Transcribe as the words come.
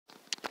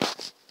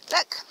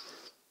Look,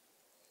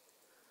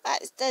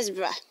 that's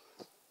Desborough.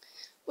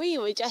 We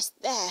were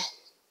just there.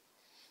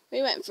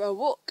 We went for a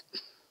walk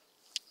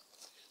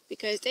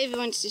because David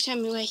wanted to show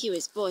me where he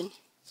was born.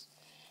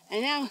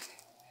 And now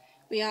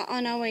we are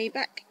on our way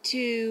back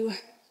to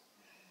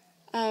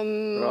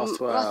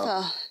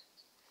Rothwell.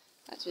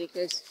 That's really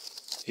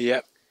close.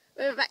 Yep.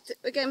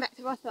 We're going back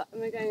to Rothwell,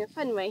 and we're going a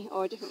fun way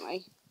or a different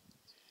way.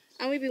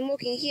 And we've been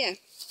walking here.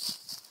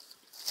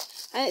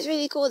 And it's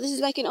really cool. This is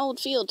like an old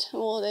field,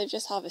 or they've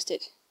just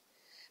harvested.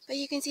 But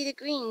you can see the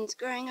greens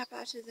growing up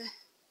out of the...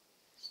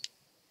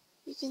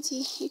 You can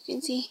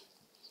see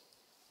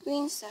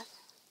green stuff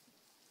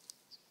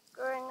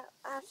growing up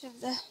out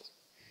of the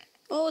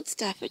old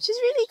stuff, which is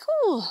really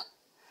cool.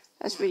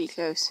 That's really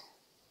close.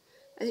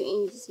 I think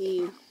you need to see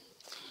you.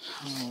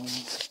 Oh,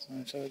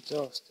 I'm so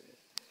exhausted.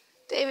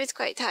 David's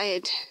quite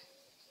tired.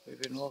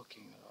 We've been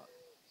walking a lot.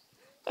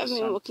 I haven't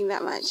been walking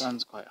that much. The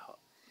sun's quite hot.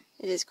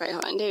 It is quite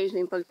hot, and David's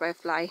been bugged by a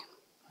fly.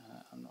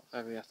 I'm not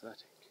very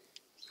athletic.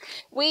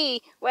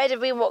 Where did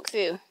we walk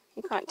through?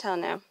 You can't tell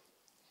now.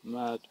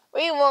 Mud.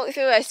 We walked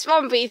through a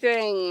swampy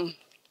thing.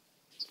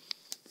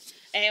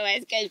 Anyway,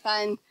 it's good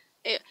fun.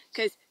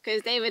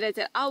 Because David had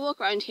said, I'll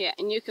walk around here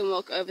and you can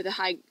walk over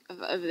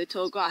the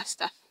tall grass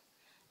stuff.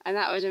 And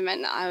that would have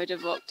meant that I would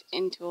have walked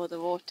into all the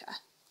water.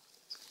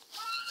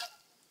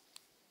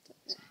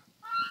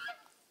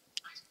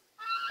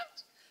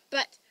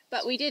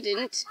 But we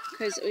didn't,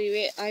 because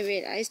I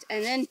realised,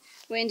 and then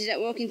we ended up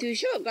walking through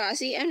short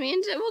grassy, and we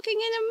ended up walking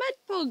in a mud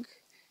bog.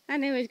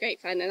 And it was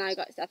great fun, and I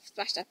got stuff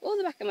splashed up all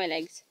the back of my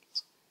legs.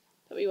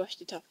 But we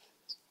washed it off.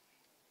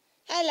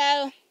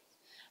 Hello!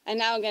 And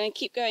now we're going to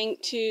keep going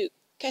to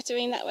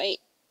Kettering that way,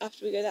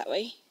 after we go that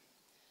way.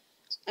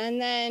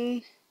 And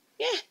then,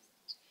 yeah,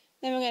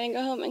 then we're going to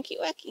go home and keep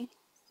working.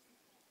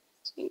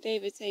 I think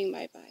David's saying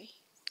bye-bye.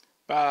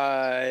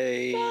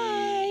 Bye.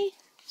 Bye!